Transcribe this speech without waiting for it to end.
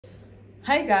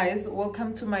Hi guys,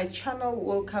 welcome to my channel.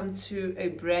 Welcome to a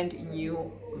brand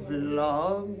new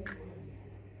vlog.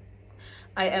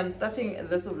 I am starting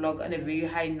this vlog on a very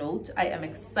high note. I am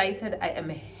excited. I am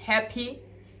happy.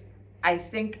 I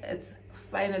think it's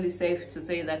finally safe to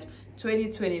say that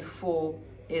 2024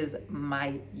 is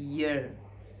my year.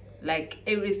 Like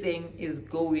everything is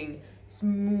going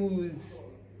smooth,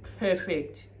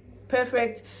 perfect.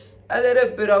 A little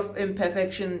bit of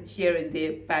imperfection here and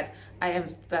there, but I am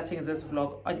starting this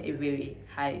vlog on a very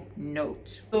high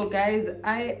note. So guys,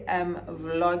 I am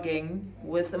vlogging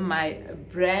with my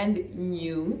brand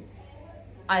new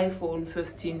iPhone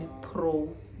 15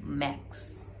 Pro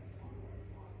Max.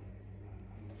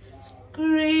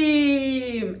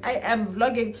 Scream! I am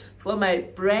vlogging for my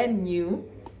brand new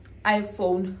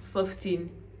iPhone 15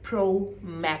 Pro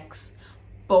Max.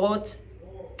 Bought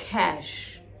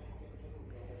cash.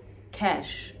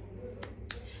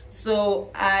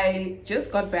 So I just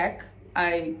got back.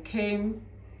 I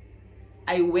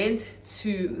went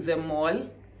to the mall.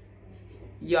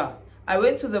 I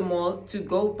went to the mall to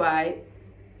go buy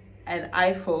an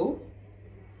iPhone,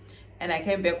 and I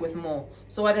came back with more.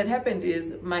 So what had happened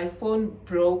is my phone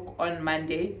broke on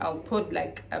Monday. I'll put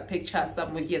like a picture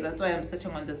somewhere here. That's why I'm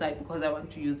sitting on the side, because I want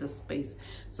to use the space.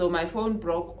 So my phone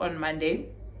broke on Monday.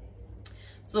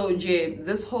 So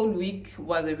this whole week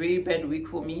was a very bad week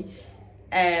for me,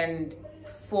 and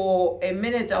for a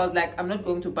minute I was like, I'm not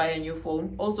going to buy a new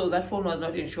phone. Also, that phone was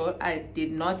not insured. I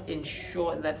did not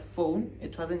insure that phone.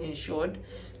 It wasn't insured.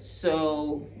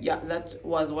 So yeah, that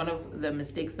was one of the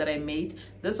mistakes that I made.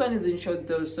 This one is insured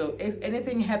though, so if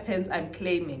anything happens, I'm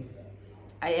claiming.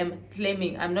 I'm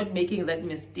not making that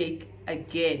mistake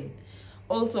again.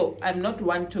 Also, I'm not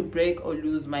one to break or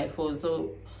lose my phone,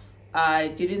 so I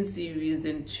didn't see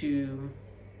reason to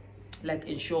like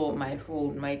insure my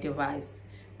phone, my device,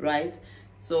 right?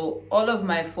 So all of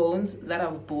my phones that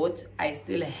I've bought, I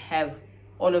still have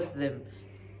all of them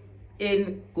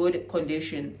in good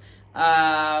condition.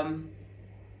 So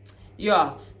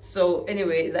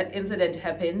anyway, that incident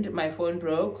happened. My phone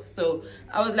broke, so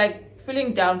I was like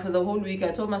feeling down for the whole week.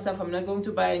 I told myself I'm not going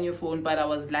to buy a new phone, but I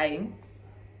was lying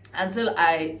until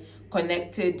I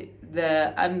connected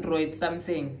the Android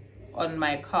something on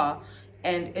my car,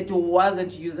 and it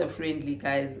wasn't user friendly,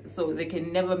 guys. So they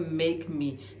can never make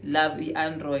me love the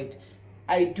Android.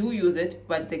 I do use it,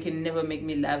 but they can never make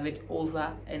me love it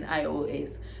over an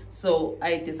iOS. So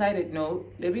I decided, no,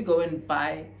 let me go and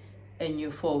buy a new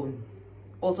phone.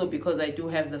 Also because I do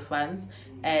have the funds,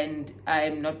 and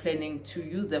I'm not planning to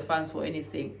use the funds for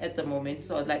anything at the moment.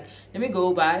 So I was like, let me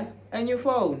go buy a new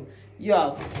phone.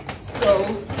 So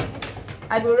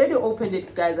I've already opened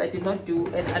it, guys. I did not do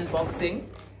an unboxing.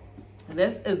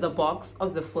 This is the box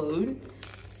of the phone.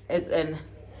 It's an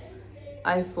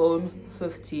iPhone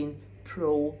 15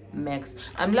 Pro Max.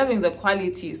 I'm loving the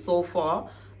quality so far.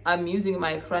 I'm using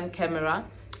my front camera,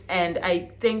 and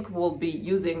I think we'll be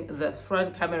using the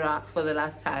front camera for the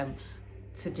last time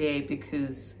today,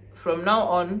 because from now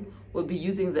on we'll be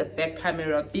using the back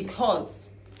camera, because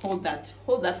hold that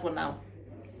for now.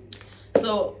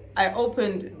 So I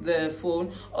opened the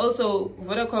phone. Also,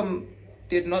 Vodacom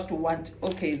did not want,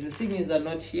 okay, the things are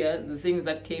not here. The things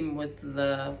that came with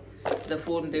the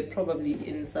phone, they're probably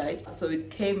inside. So it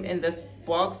came in this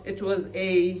box. It was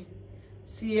a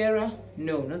Sierra.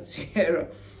 No, not Sierra.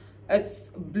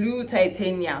 It's blue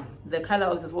titanium. The color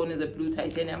of the phone is a blue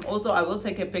titanium. Also, I will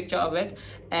take a picture of it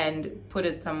and put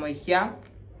it somewhere here.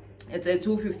 It's a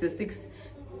 256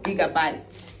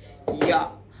 gigabyte.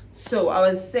 So I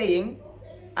was saying,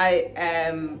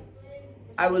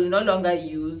 I will no longer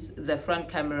use the front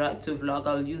camera to vlog.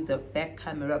 I'll use the back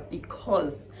camera,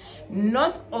 because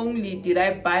not only did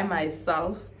I buy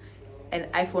myself an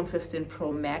iPhone 15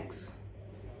 Pro Max,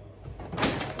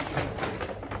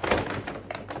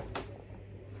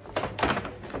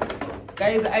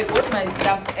 guys, I bought my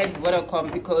stuff at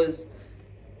Vodacom because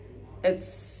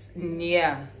it's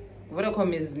near.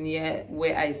 Vodacom is near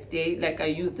where I stay. Like, I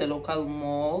use the local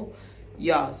mall.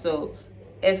 So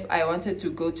if I wanted to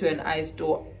go to an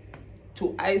iStore,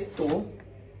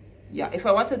 if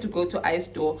I wanted to go to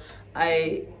iStore,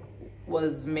 I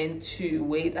was meant to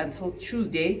wait until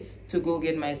Tuesday to go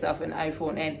get myself an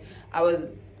iPhone, and I was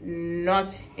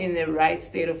not in the right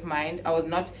state of mind. I was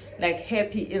not like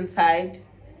happy inside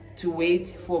to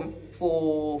wait for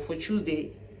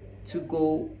Tuesday to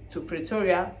go to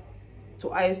Pretoria to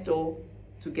iStore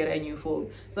to get a new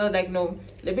phone. So I was like, no,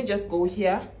 let me just go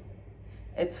here.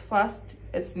 It's fast,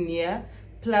 it's near,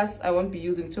 plus I won't be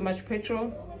using too much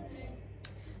petrol.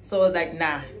 So I was like,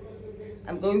 nah,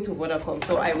 I'm going to Vodacom.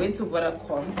 So I went to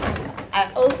Vodacom.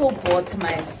 I also bought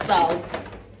myself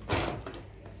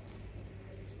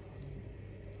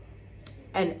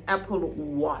an Apple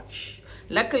Watch.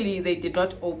 Luckily they did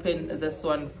not open this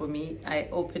one for me. I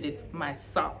opened it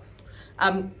myself.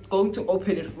 I'm going to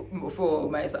open it for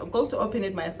myself. I'm going to open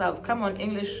it myself. Come on,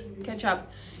 English, catch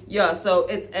up. Yeah, so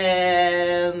it's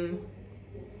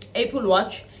Apple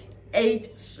Watch 8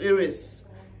 series,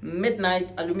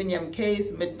 midnight aluminum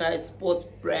case, midnight sports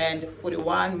brand,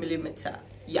 41mm.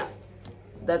 Yeah,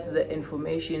 that's the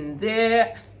information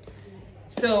there.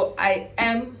 So I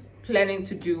am planning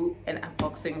to do an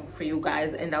unboxing for you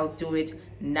guys, and I'll do it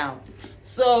now.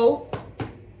 So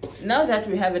now that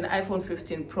we have an iPhone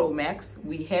 15 Pro Max,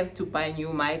 we have to buy new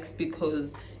mics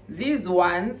because these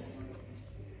ones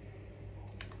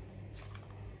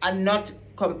are not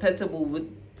compatible with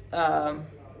oh,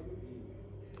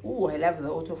 I love the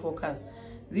autofocus.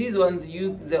 These ones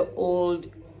use the old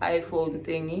iPhone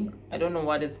thingy. I don't know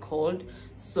what it's called.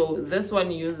 So this one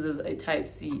uses a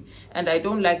Type-C, and I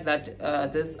don't like that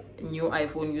this new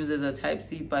iPhone uses a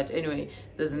Type-C, but anyway,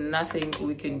 there's nothing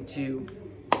we can do.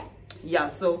 Yeah,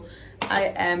 so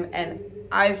I am an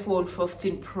iPhone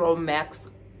 15 Pro Max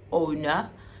owner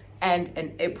and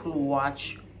an Apple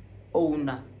Watch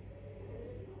owner.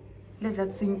 Let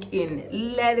that sink in.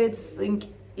 Let it sink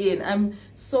in. I'm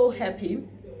so happy.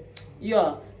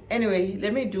 Yeah, anyway,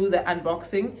 let me do the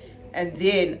unboxing and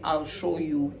then I'll show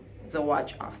you the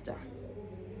watch after.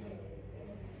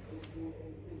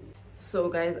 So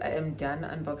guys, I am done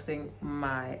unboxing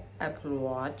my Apple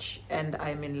Watch and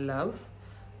I'm in love.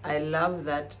 I love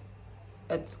that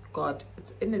it's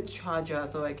in its charger,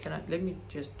 so I cannot, let me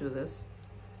just do this.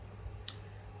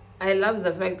 I love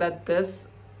the fact that this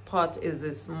part is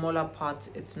the smaller part.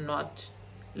 It's not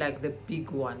like the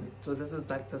big one, so this is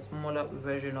like the smaller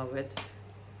version of it.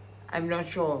 I'm not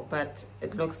sure, but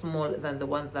it looks smaller than the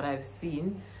ones that I've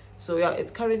seen. So yeah,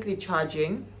 it's currently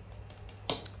charging.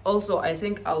 Also, I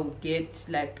think I'll get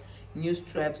like new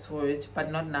straps for it,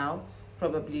 but not now,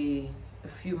 probably a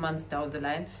few months down the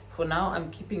line. For now, I'm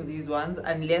keeping these ones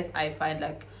unless I find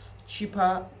like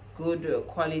cheaper, good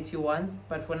quality ones.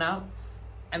 But for now,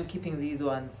 I'm keeping these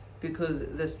ones because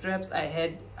the straps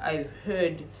I've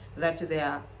heard that they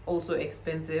are also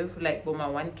expensive, like Boma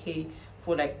 1K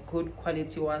for like good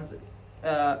quality ones,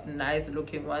 nice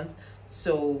looking ones.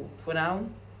 So for now,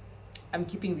 I'm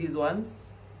keeping these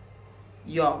ones.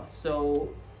 Yeah,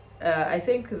 so I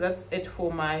think that's it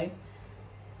for my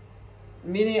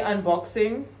mini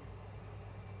unboxing.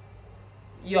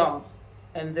 Yeah,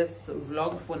 and this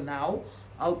vlog for now.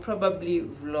 I'll probably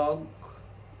vlog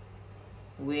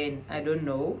when, I don't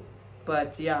know,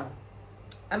 but yeah,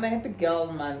 I'm a happy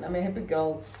girl, man. I'm a happy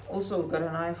girl. Also got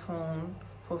an iPhone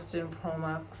 15 Pro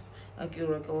Max,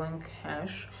 Regular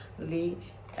Cash,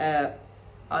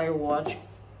 iWatch,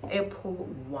 Apple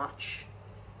Watch,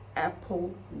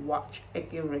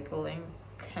 Regular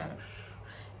Cash.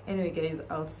 Anyway guys,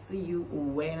 I'll see you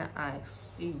when I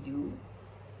see you.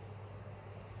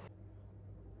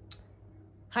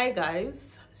 Hi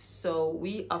guys, so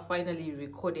we are finally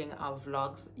recording our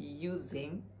vlogs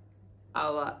using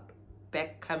our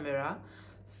back camera,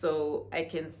 so I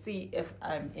can see if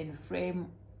I'm in frame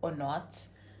or not.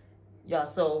 Yeah,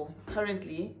 so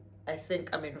currently I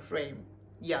think I'm in frame.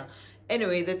 Yeah,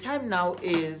 anyway, the time now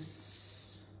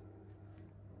is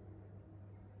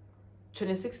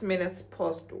 26 minutes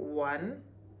past 1.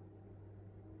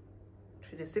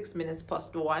 26 minutes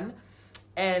past 1,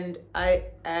 and I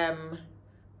am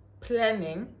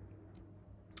planning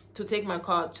to take my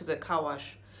car to the car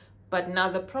wash. But now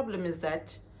the problem is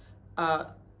that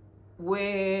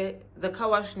where the car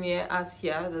wash near us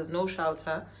here, there's no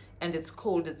shelter and it's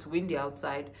cold, it's windy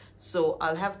outside, so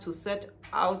I'll have to sit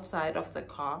outside of the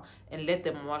car and let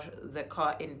them wash the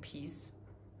car in peace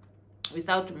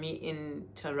without me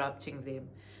interrupting them.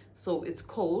 So it's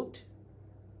cold,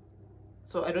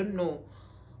 so I don't know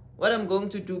what I'm going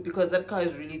to do because that car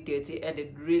is really dirty and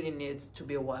it really needs to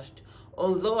be washed.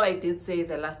 Although I did say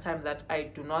the last time that I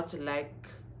do not like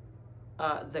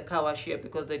the car wash here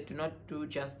because they do not do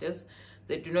justice.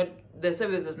 The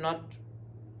service is not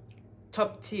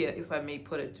top tier, if I may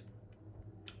put it.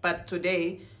 But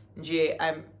today,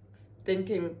 I'm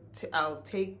thinking I'll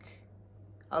take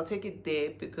it there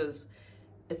because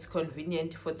it's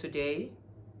convenient for today.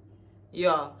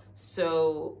 Yeah,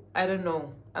 so I don't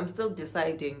know. I'm still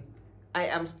deciding. I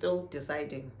am still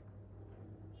deciding.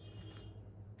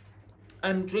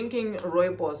 I'm drinking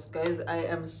Rooibos, guys. I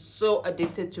am so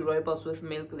addicted to Rooibos with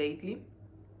milk lately,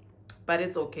 but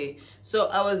it's okay. So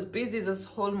I was busy this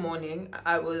whole morning.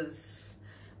 I was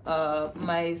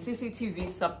my CCTV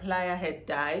supplier had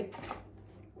died.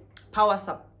 Power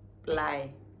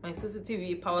supply. My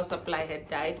CCTV power supply had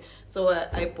died, so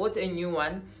I bought a new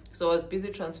one. So I was busy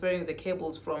transferring the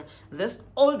cables from this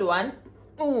old one.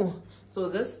 Ooh, so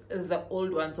this is the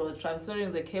old one. So I was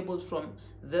transferring the cables from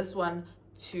this one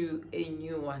to a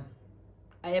new one.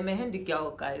 I am a handy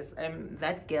girl, guys. I'm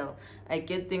that girl. I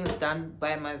get things done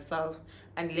by myself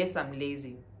unless I'm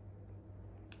lazy.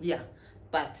 Yeah,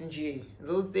 but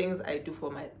those things I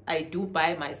do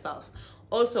by myself.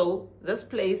 Also, this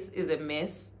place is a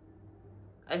mess.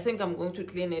 I think I'm going to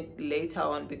clean it later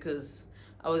on because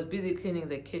I was busy cleaning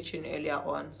the kitchen earlier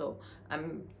on, so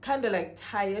I'm kind of like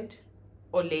tired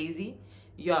or lazy.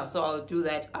 Yeah, so I'll do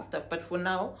that after. But for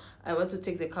now, I want to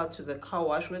take the car to the car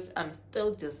wash, which I'm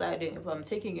still deciding if I'm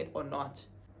taking it or not.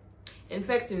 In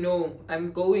fact, no,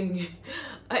 I'm going.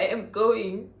 I am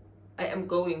going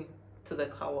to the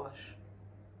car wash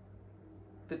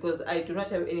because I do not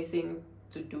have anything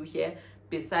to do here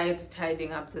besides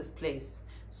tidying up this place.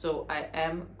 So I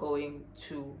am going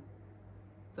to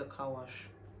the car wash.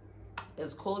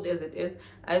 As cold as it is,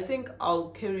 I think I'll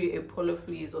carry a polo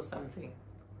fleece or something.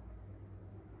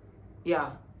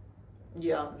 Yeah,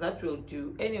 that will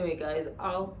do. Anyway, guys,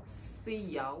 I'll see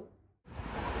y'all.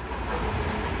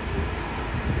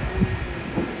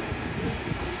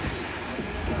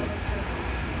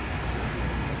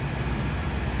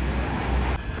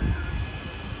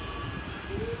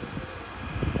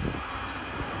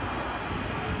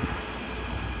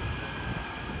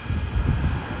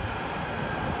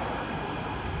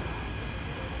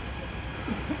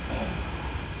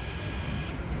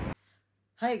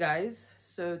 Hi guys,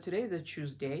 so today is a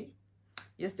Tuesday.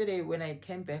 Yesterday when I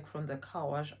came back from the car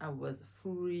wash, I was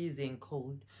freezing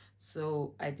cold,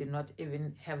 so I did not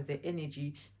even have the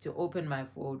energy to open my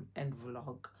phone and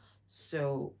vlog.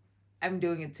 So I'm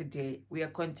doing it today. We are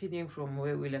continuing from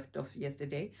where we left off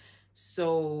yesterday.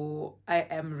 So I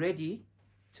am ready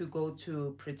to go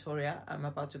to Pretoria. I'm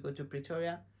about to go to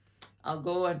Pretoria. I'll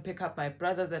go and pick up my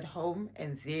brothers at home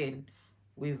and then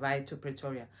we ride to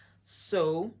Pretoria.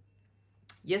 So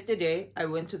yesterday, I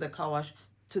went to the car wash,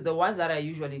 to the one that I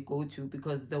usually go to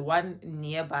because the one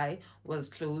nearby was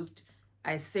closed.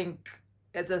 I think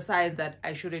it's a sign that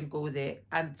I shouldn't go there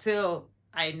until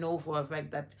I know for a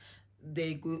fact that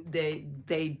they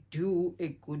do a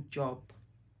good job.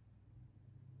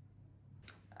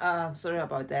 Sorry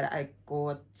about that. I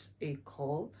got a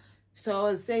call. So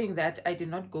I was saying that I did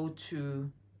not go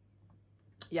to,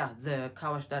 the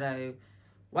car wash that I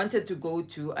wanted to go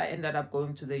to. I ended up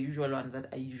going to the usual one that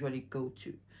I usually go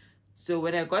to. So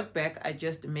when I got back, I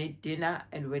just made dinner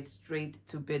and went straight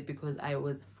to bed because I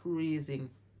was freezing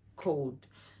cold.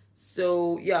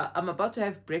 So yeah, I'm about to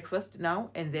have breakfast now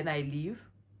and then I leave.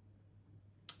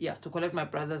 Yeah, to collect my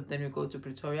brothers, then we go to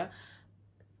Pretoria.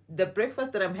 The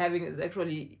breakfast that I'm having is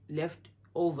actually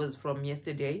leftovers from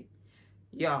yesterday.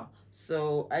 Yeah,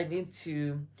 so I need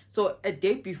to, so a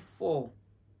day before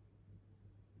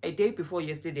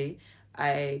yesterday,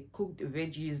 I cooked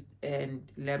veggies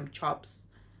and lamb chops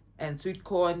and sweet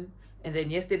corn, and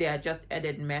then yesterday I just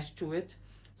added mash to it.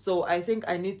 So I think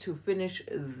I need to finish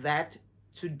that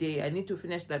today. I need to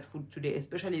finish that food today,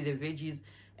 especially the veggies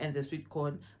and the sweet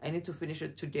corn. I need to finish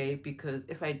it today because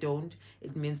if I don't,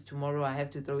 it means tomorrow I have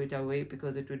to throw it away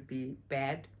because it would be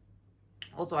bad.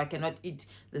 Also, I cannot eat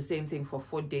the same thing for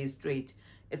 4 days straight.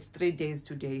 It's 3 days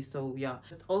today, so yeah.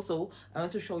 Also, I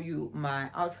want to show you my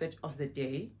outfit of the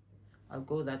day. I'll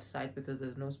go that side because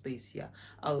there's no space here.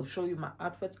 I'll show you my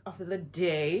outfit of the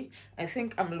day. I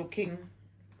think I'm looking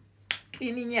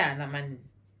cleaninyana, man.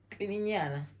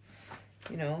 Cleaninyana,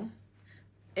 you know.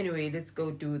 Anyway, let's go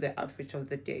do the outfit of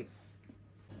the day.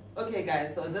 Okay,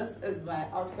 guys, so this is my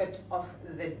outfit of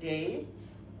the day.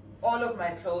 All of my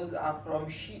clothes are from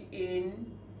Shein.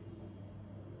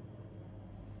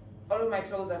 All of my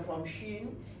clothes are from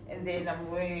Shein. And then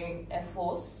I'm wearing Air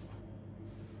Force.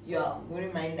 Yeah, I'm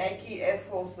wearing my Nike Air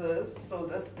Forces. So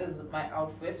this is my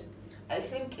outfit. I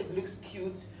think it looks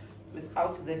cute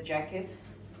without the jacket.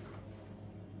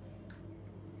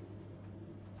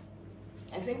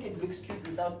 I think it looks cute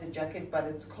without the jacket, but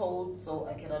it's cold, so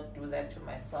I cannot do that to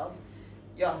myself.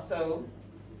 Yeah, so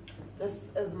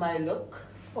this is my look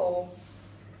for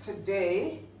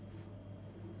today.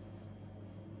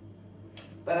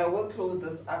 But I will close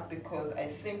this up because I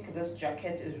think this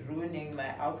jacket is ruining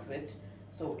my outfit.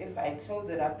 So if I close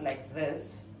it up like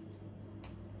this,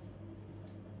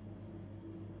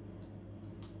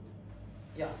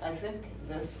 yeah, I think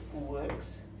this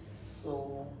works.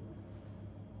 So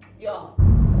yeah.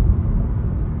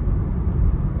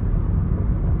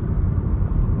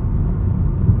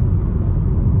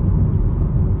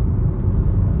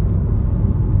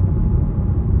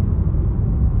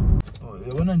 Oh,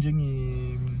 yabona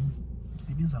njenge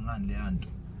sibiza ngani le yanto.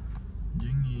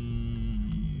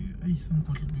 Njenge Hey,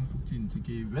 sangikhohle ukufutini TK.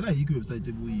 Vela yikho website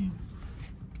ebuyini.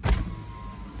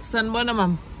 Sanibona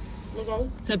mama. Okay.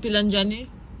 Siyaphila njani?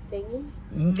 Thank you.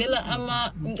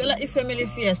 Ngicela i-family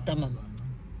fiesta mama.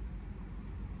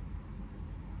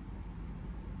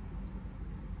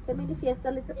 Family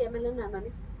fiesta little yamela nama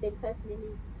ni. Take 5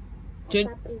 minutes.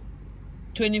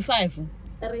 25.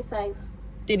 35.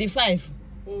 35.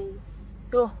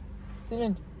 Yo,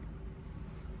 silent.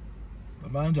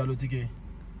 Mama njalo TK.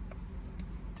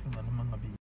 Themba noma ngabe.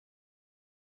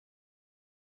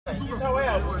 Ithawa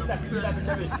yawo ila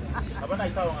abana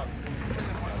ithawa ngabe.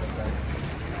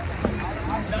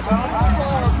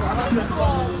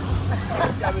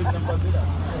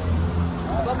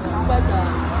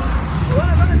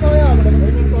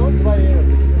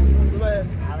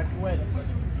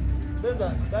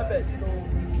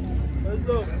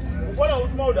 Ubona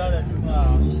ukuthi mawudana nje.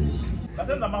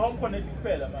 Kasenza ama home connect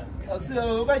kuphela manje.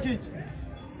 Akusiyo bayitshintshi.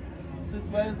 Sithi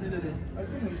bayenzile le.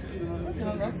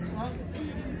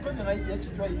 Kodwa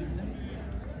ngayitshintshwa yini ne?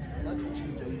 Ngathi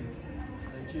utshintshwa yini?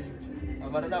 Ayitshintshi.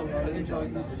 Abana nawe enjoy.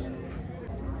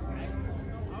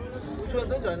 Uthola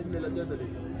kanjani kulela tenda le?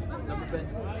 Nampeni.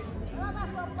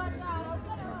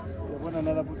 Yabona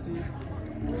nalapho uthi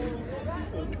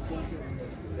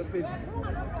Efeni.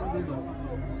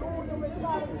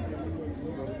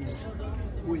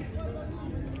 Uy.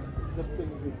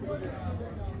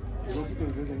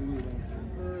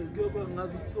 Kuyoba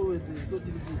ngazi ukuthi sowenze so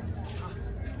delivery.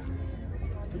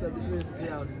 This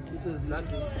payout. This is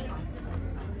London.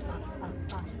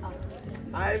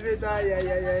 I mean,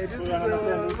 yeah. This is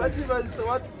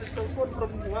what? It's a phone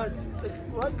from what?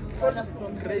 What?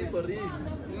 From grace or real?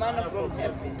 Man from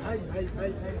heaven. Hi.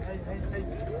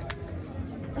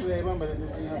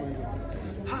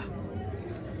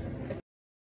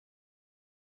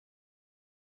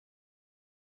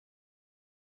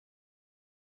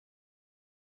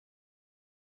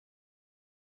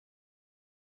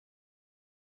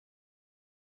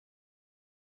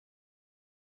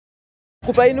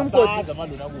 Kupa yini umkoti?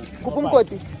 Kupa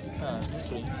umkoti?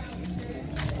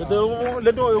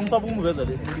 Leto umsabu umveza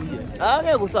le.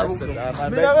 Ngeke usabu.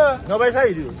 Mina ngoba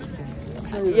ishayile.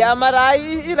 Ya mara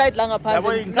I right la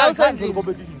ngaphandle. Now sending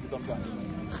competition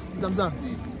Samsung.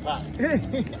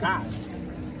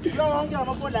 Yonke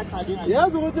amafoni akhali.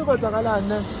 Yazi ukuthi kwenzakalani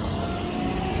ne?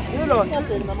 Yilo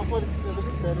namafoni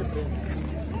lesibhele brand.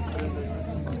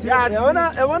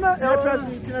 Yabona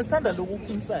thina standard loku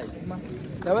inside.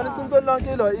 Yabona iqiniso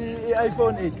lonke lo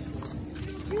iPhone 8.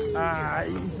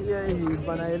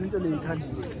 Bana into le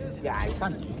ikhandile. Ya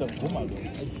ikhandile sivuma lo.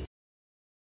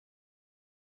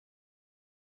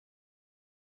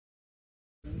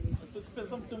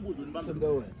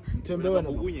 Thembe wena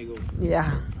ukunye ke.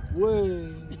 Yeah.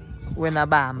 Wena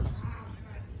bamba.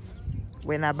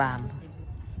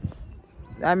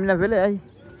 Mina vele hayi.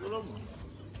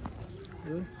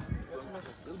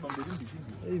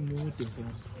 Hey mude mfana.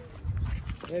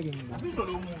 Yeke mina. Bisho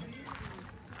lo muntu.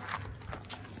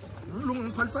 Ngilungu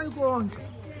ngiqualify konke.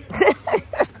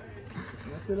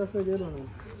 Ngicela sekelo no.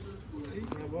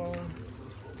 Yabona.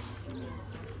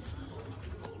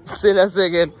 Sela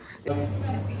sekelo.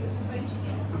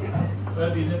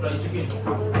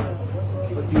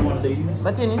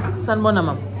 Batini, sanibona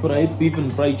mama. Fried beef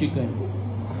and fried chicken.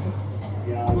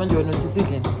 Manje wena uthi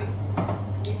sidleni.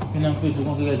 Mina mfethu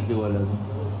konke kuyadliwa la.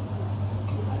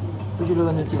 Kujulo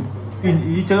wena uthi.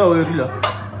 Icheka wena la.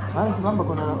 Hayi sibamba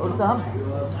khona la. Usahamba?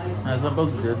 Asihamba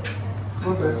uzidlela.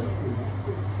 Okay.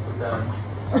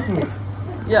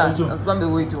 Yeah, asibambe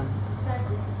wethu.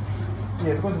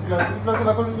 Yes, because plus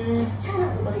la cosa di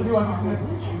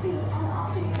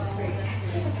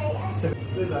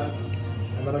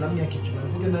Ngaba nami ngiyagijima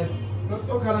ngifike knife.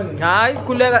 Okhala nini? Hayi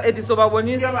khuleka ethi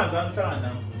sobabonisa. Kuyamanza mhlanga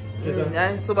nami.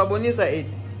 Hayi sobabonisa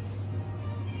ethi.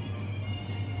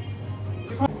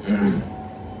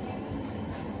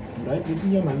 Right, ithi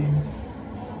nyama yini?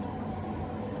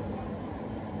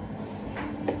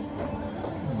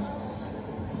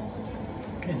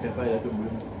 Kende faya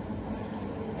dombolo.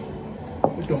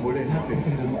 Dombolo happen.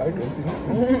 I don't see.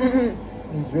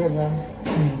 It's very nice.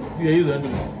 Yeah, you don't.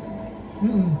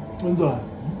 When's that?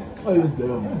 I use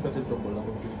them. I use them.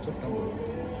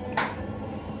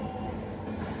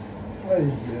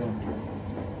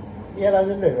 Yeah, I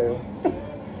didn't know.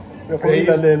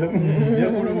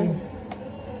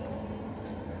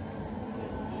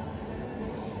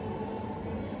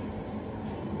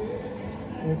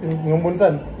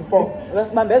 Ngiyambonisa isipoko.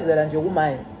 Ngasibambezela nje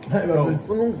kumaye.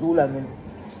 Ufuna ungizula mina.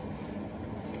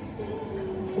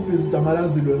 Ubhizi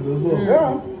udamalazile wenza so.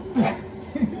 Yeah.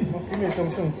 Must be me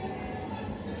Samsung.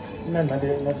 Nanda de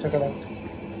la chocolate.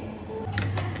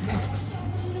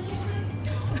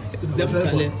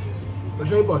 Everything.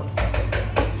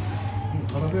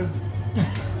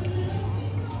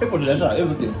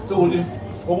 So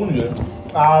only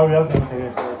ah, we have to take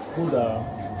it. Who's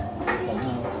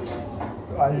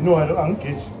I know I'm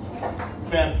kidding.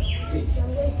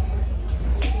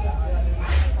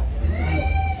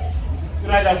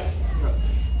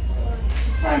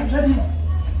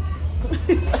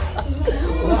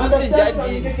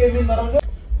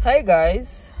 Hi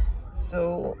guys,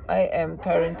 so I am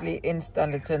currently in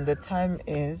Standerton. The time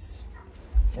is,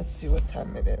 let's see what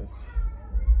time it is.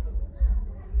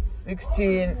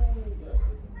 16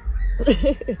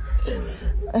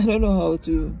 I don't know how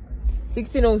to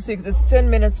 16:06. It's 10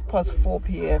 minutes past 4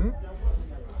 p.m.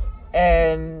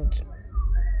 and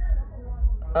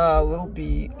we'll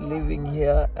be leaving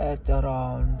here at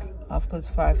around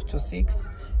 5:30 to 6,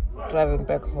 driving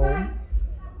back home.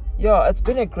 Yeah, it's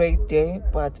been a great day,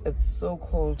 but it's so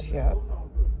cold here.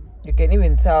 You can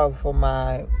even tell from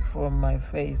my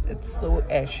face, it's so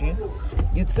ashy.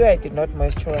 You'd say I did not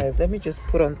moisturize. Let me just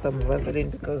put on some Vaseline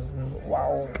because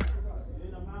wow,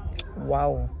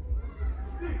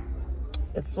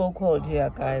 it's so cold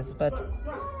here, guys. But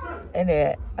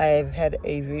anyway, I've had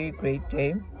a very great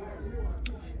day.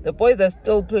 The boys are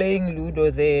still playing Ludo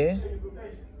there.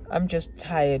 I'm just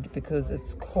tired because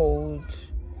it's cold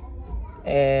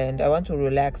and I want to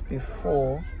relax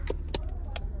before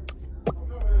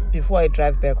I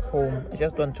drive back home. I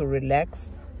just want to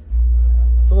relax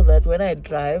so that when I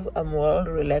drive, I'm well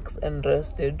relaxed and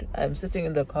rested. I'm sitting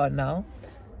in the car now.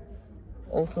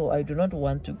 Also, I do not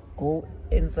want to go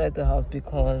inside the house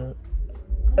because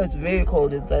it's very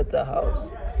cold inside the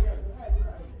house.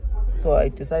 So I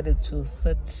decided to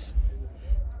sit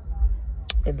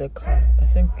in the car. I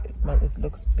think it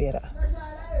looks better.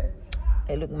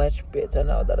 I look much better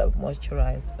now that I've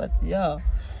moisturized. But yeah,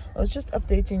 I was just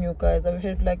updating you guys. I've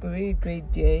had like a really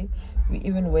great day. We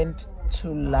even went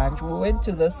to lunch. We went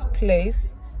to this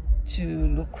place to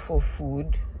look for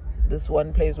food. This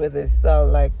one place where they sell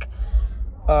like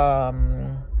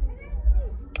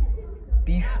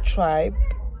beef tribe.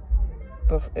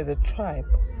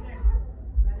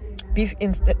 Beef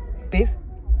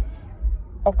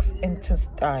ox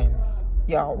intestines.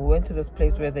 Yeah, we went to this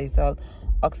place where they sell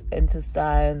ox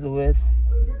intestines with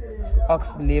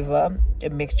ox liver, a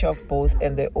mixture of both,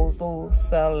 and they also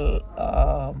sell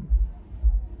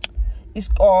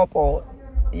iskopo.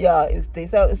 Yeah, they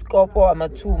sell iskopo,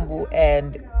 amatumbu,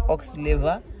 and ox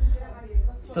liver.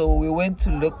 So we went to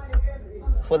look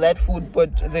for that food,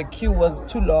 but the queue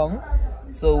was too long.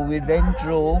 So we then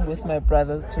drove with my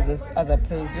brothers to this other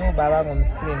place. Yo, Baba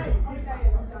Ngomsindo.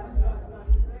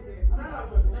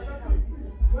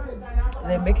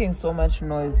 They're making so much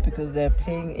noise because they're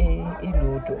playing a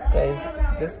Ludo, guys.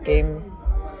 This game,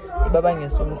 Baba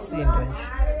Ngomsindo.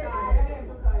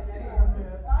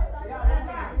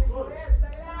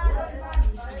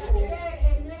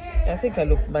 I think I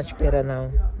look much better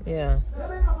now. Yeah.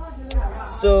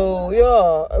 So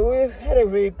yeah, we've had a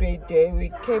very great day.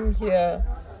 We came here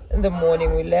in the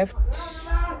morning. We left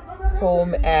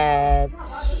home at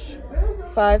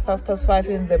 5:30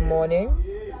 in the morning.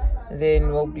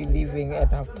 Then we'll be leaving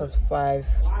at 5:30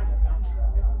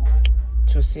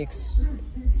 to 6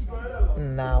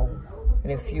 now,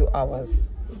 in a few hours.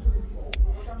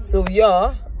 So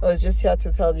yeah, I was just here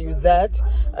to tell you that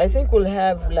I think we'll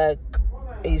have like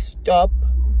a stop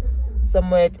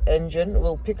somewhere at Engine.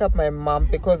 We'll pick up my mom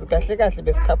because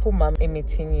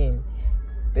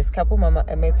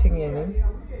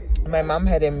my mom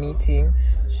had a meeting,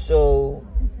 so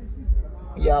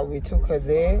yeah, we took her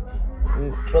there,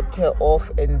 we dropped her off,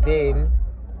 and then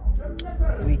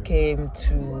we came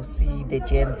to see the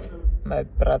gents, my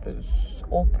brothers,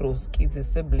 Oproski, the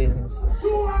siblings.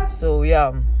 So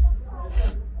yeah,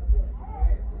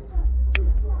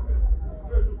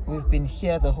 we've been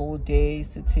here the whole day,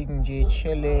 sitting,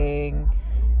 chilling.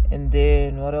 And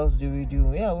then what else do we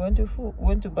do? Yeah, we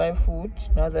went to buy food.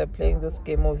 Now they're playing this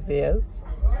game of theirs.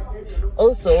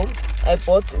 Also, I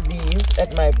bought these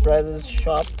at my brother's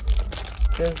shop.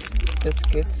 These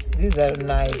biscuits. These are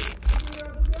nice.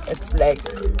 It's like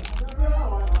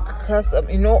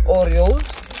Oreos,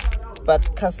 but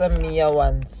Casamia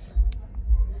ones.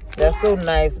 They're so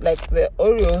nice. Like the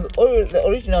the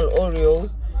original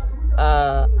Oreos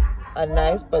are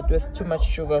nice, but with too much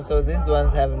sugar. So these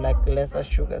ones have like lesser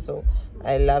sugar. So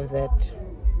I love that.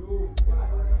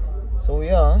 So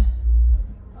yeah.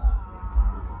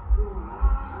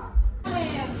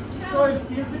 So it's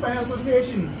guilty by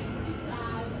association.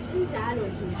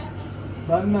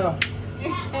 But now,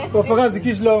 go for the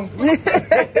kids long.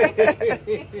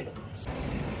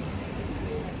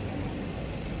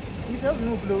 He doesn't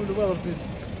know the world of this.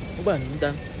 Ubani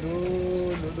umntana?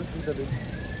 Lo stinta le.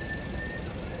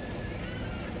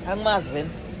 Angimazi wena.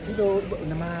 Into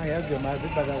nama yazi yamazi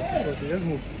ibhaka usiqodo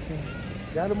yazimuphi.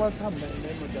 Njalo masihamba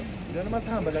nemoto. Njalo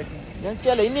masihamba like.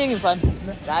 Ngiyakutshela iningi mfana.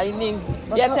 Hayi iningi.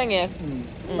 Iyathengeka.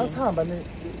 Masihamba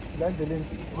la ndleleni.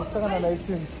 Ukuhlangana la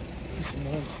isini.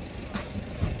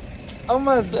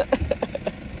 Amazi.